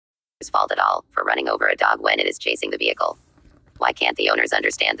fault at all for running over a dog when it is chasing the vehicle. Why can't the owners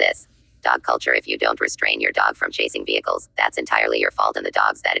understand this? Dog culture. If you don't restrain your dog from chasing vehicles, that's entirely your fault and the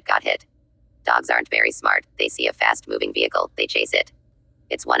dog's that it got hit. Dogs aren't very smart. They see a fast-moving vehicle, they chase it.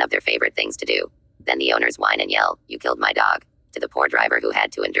 It's one of their favorite things to do. Then the owners whine and yell, "You killed my dog," to the poor driver who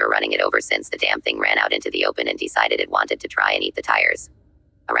had to endure running it over since the damn thing ran out into the open and decided it wanted to try and eat the tires.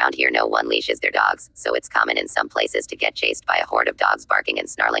 Around here no one leashes their dogs, so it's common in some places to get chased by a horde of dogs barking and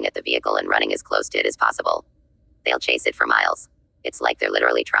snarling at the vehicle and running as close to it as possible. They'll chase it for miles. It's like they're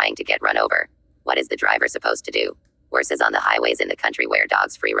literally trying to get run over. What is the driver supposed to do? Worse is on the highways in the country where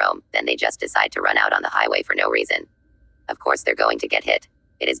dogs free roam, then they just decide to run out on the highway for no reason. Of course they're going to get hit.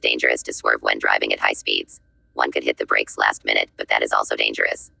 It is dangerous to swerve when driving at high speeds. One could hit the brakes last minute, but that is also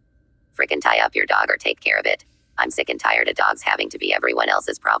dangerous. Frickin' tie up your dog or take care of it. I'm sick and tired of dogs having to be everyone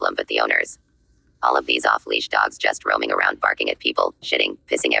else's problem but the owners. All of these off-leash dogs just roaming around barking at people, shitting,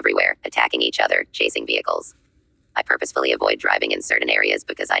 pissing everywhere, attacking each other, chasing vehicles. I purposefully avoid driving in certain areas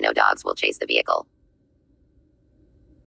because I know dogs will chase the vehicle.